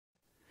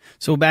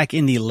So back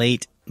in the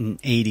late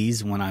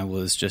 80s, when I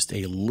was just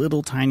a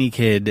little tiny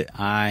kid,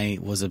 I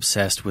was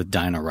obsessed with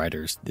Dino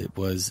Riders. It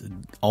was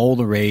all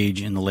the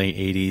rage in the late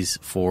 80s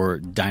for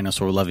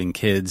dinosaur-loving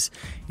kids,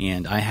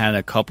 and I had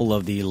a couple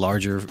of the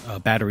larger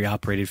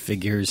battery-operated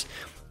figures,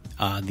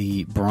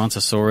 the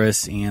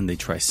Brontosaurus and the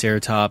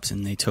Triceratops,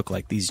 and they took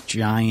like these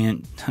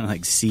giant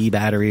like sea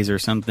batteries or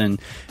something,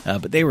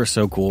 but they were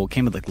so cool. It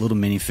came with like little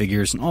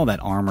minifigures, and all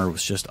that armor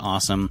was just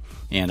awesome,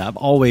 and I've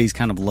always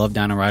kind of loved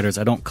Dino Riders.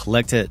 I don't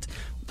collect it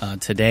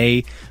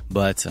today,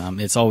 but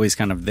it's always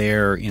kind of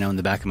there, in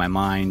the back of my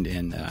mind,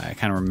 and I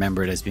kind of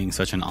remember it as being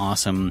such an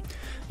awesome,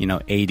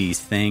 80s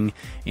thing.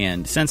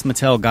 And since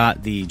Mattel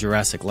got the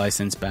Jurassic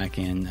license back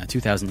in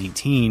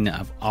 2018,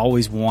 I've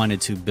always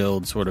wanted to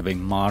build sort of a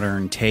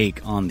modern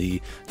take on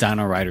the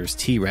Dino Riders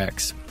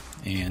T-Rex,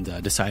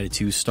 and decided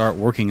to start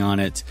working on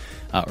it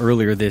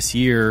earlier this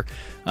year.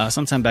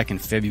 Sometime back in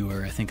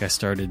February, I think I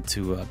started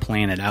to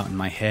plan it out in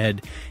my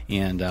head,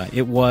 and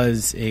it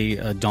was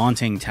a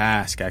daunting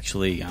task,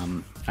 actually.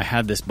 I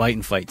had this Bite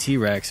and Fight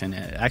T-Rex, and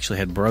it actually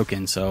had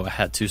broken, so I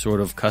had to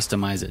sort of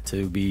customize it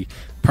to be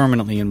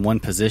permanently in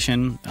one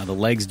position. The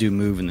legs do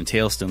move and the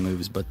tail still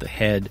moves, but the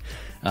head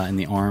and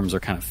the arms are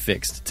kind of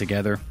fixed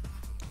together.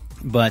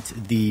 But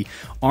the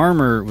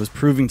armor was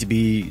proving to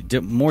be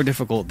more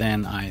difficult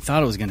than I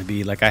thought it was going to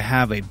be. Like, I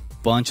have a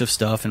bunch of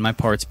stuff in my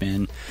parts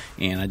bin,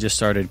 and I just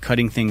started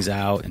cutting things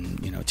out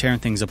and tearing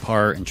things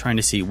apart and trying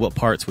to see what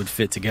parts would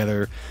fit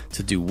together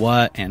to do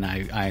what. And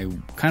I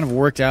kind of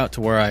worked out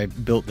to where I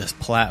built this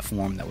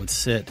platform that would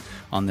sit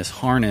on this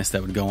harness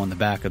that would go on the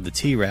back of the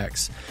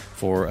T-Rex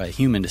for a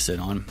human to sit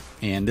on,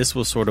 and this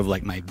was sort of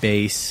like my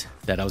base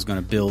that I was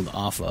going to build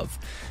off of.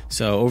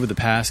 So over the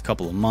past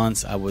couple of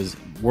months, I was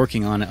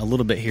working on it a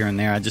little bit here and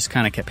there. I just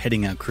kind of kept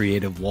hitting a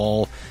creative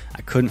wall.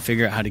 I couldn't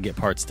figure out how to get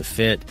parts to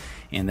fit,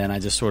 and then I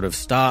just sort of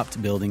stopped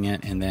building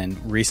it, and then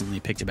recently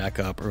picked it back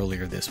up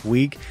earlier this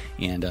week.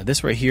 And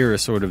this right here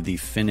is sort of the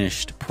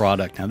finished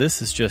product. Now,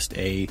 this is just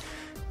a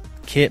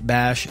kit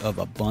bash of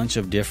a bunch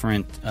of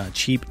different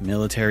cheap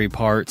military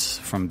parts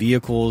from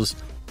vehicles.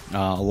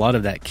 A lot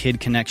of that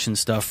Kid Connection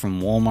stuff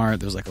from Walmart.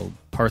 There's like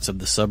parts of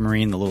the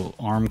submarine. The little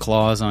arm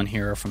claws on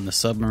here are from the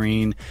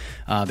submarine.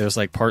 There's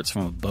like parts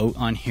from a boat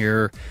on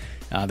here.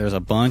 There's a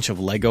bunch of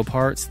Lego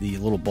parts. The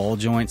little ball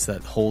joints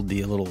that hold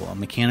the little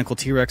mechanical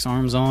T-Rex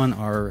arms on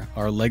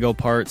are Lego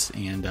parts,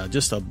 and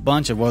just a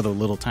bunch of other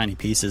little tiny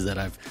pieces that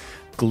I've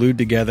glued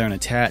together and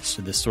attached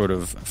to this sort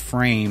of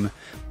frame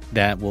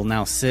that will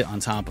now sit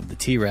on top of the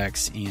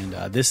T-Rex. And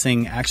this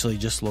thing actually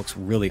just looks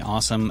really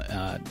awesome.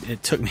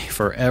 It took me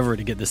forever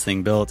to get this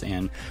thing built,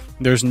 and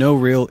there's no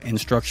real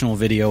instructional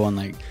video on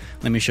like,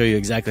 let me show you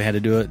exactly how to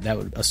do it,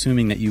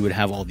 assuming that you would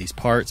have all these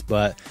parts.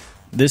 But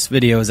this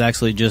video is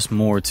actually just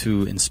more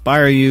to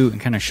inspire you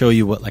and kind of show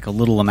you what like a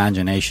little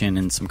imagination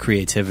and some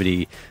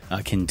creativity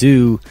can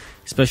do,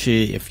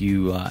 especially if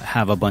you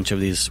have a bunch of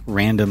these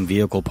random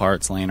vehicle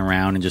parts laying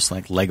around and just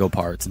like Lego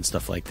parts and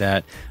stuff like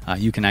that.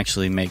 You can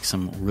actually make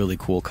some really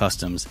cool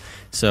customs.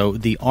 So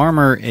the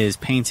armor is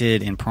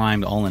painted and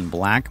primed all in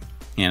black,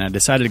 and I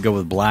decided to go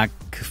with black.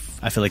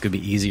 I feel like it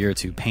would be easier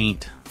to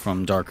paint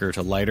from darker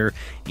to lighter,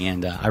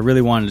 and I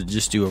really wanted to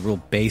just do a real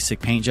basic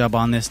paint job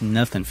on this,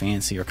 nothing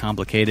fancy or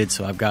complicated.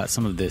 So I've got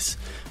some of this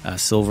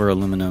silver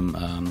aluminum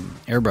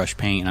airbrush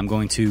paint, and I'm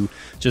going to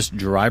just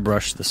dry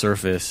brush the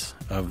surface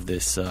of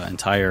this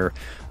entire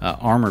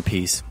armor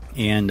piece.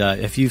 And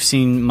if you've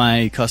seen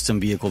my custom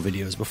vehicle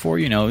videos before,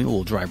 a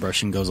little dry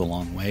brushing goes a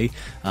long way.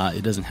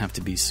 It doesn't have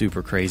to be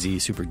super crazy,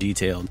 super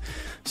detailed.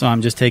 So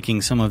I'm just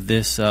taking some of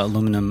this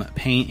aluminum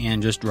paint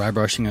and just dry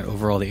brushing it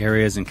over all the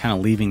areas and kind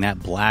of leaving that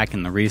black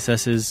in the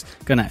recesses.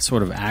 Gonna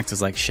sort of act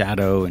as like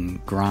shadow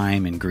and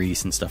grime and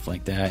grease and stuff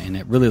like that. And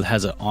it really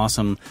has an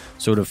awesome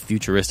sort of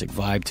futuristic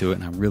vibe to it,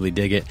 and I really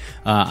dig it.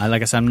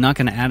 Like I said, I'm not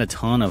going to add a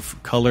ton of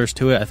colors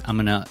to it. I'm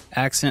going to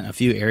accent a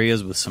few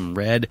areas with some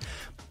red.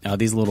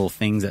 These little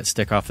things that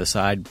stick off the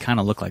side kind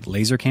of look like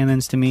laser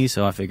cannons to me,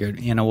 so I figured,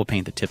 we'll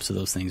paint the tips of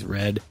those things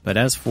red. But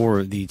as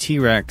for the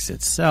T-Rex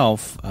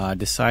itself,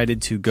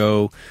 decided to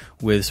go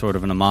with sort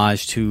of an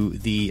homage to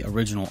the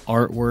original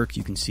artwork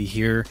you can see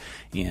here.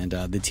 And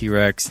the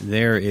T-Rex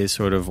there is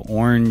sort of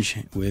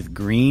orange with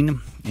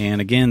green.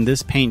 And again,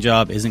 this paint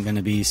job isn't going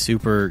to be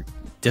super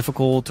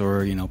difficult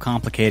or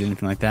complicated,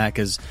 anything like that,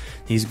 because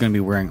he's going to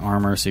be wearing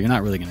armor, so you're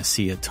not really going to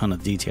see a ton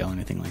of detail or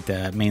anything like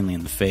that. Mainly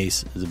in the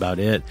face is about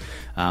it,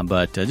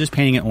 but just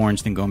painting it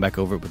orange, then going back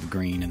over it with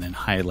green, and then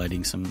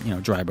highlighting some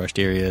dry brushed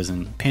areas,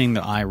 and painting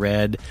the eye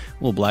red, a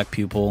little black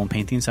pupil, and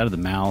paint the inside of the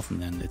mouth.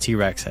 And then the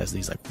T-Rex has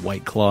these like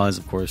white claws.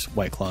 Of course,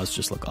 white claws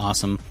just look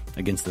awesome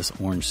against this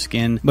orange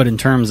skin. But in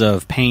terms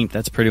of paint,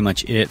 that's pretty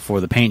much it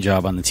for the paint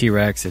job on the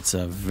T-Rex. It's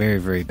a very,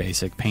 very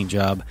basic paint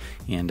job.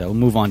 And we'll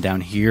move on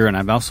down here, and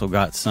I've also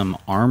got some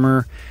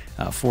armor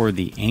for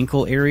the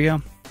ankle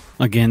area.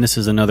 Again, this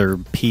is another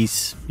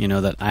piece,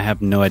 that I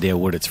have no idea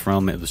what it's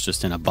from. It was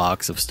just in a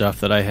box of stuff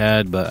that I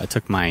had, but I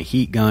took my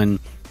heat gun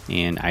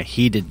and I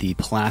heated the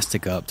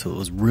plastic up till it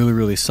was really,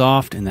 really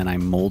soft, and then I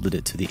molded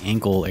it to the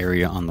ankle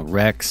area on the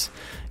Rex.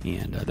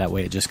 and that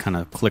way it just kind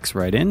of clicks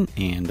right in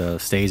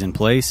and stays in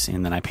place.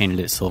 And then I painted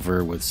it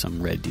silver with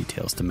some red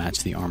details to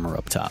match the armor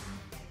up top.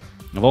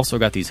 I've also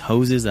got these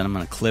hoses that I'm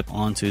going to clip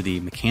onto the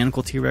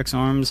mechanical T-Rex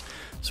arms,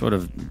 sort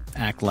of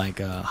act like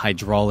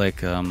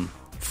hydraulic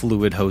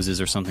fluid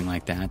hoses or something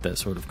like that that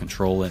sort of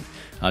control it.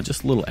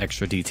 Just little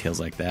extra details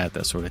like that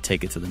that sort of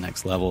take it to the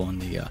next level,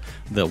 and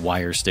the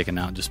wires sticking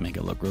out just make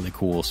it look really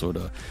cool, sort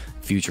of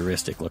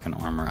futuristic looking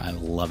armor. I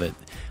love it.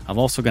 I'm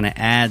also going to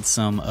add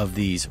some of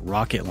these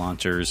rocket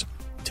launchers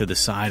to the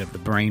side of the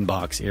brain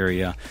box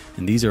area,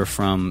 and these are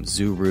from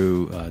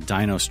Zuru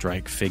Dino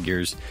Strike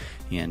figures.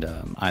 And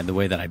the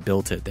way that I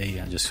built it,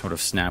 they just sort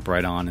of snap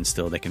right on, and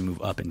still they can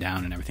move up and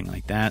down and everything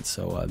like that.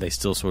 So they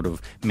still sort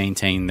of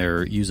maintain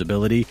their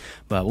usability.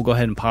 But we'll go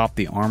ahead and pop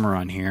the armor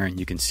on here, and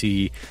you can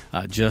see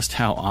just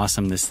how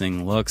awesome this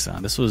thing looks.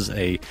 This was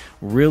a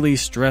really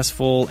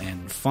stressful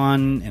and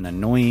fun and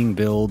annoying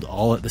build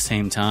all at the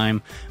same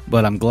time.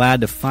 But I'm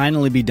glad to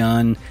finally be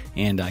done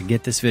and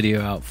get this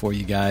video out for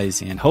you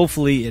guys. And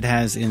hopefully it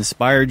has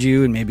inspired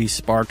you and maybe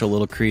sparked a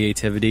little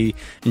creativity,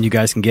 and you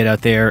guys can get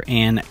out there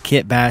and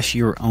kit bash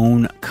your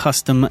own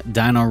custom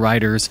Dino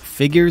Riders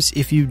figures.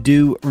 If you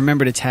do,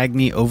 remember to tag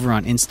me over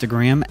on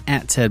Instagram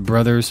at Ted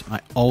Brothers.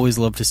 I always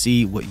love to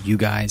see what you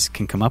guys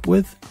can come up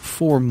with.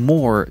 For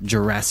more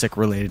Jurassic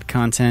related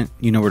content,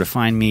 you know where to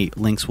find me.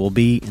 Links will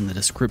be in the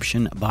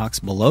description box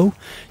below.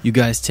 You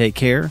guys take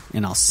care,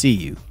 and I'll see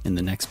you in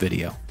the next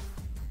video.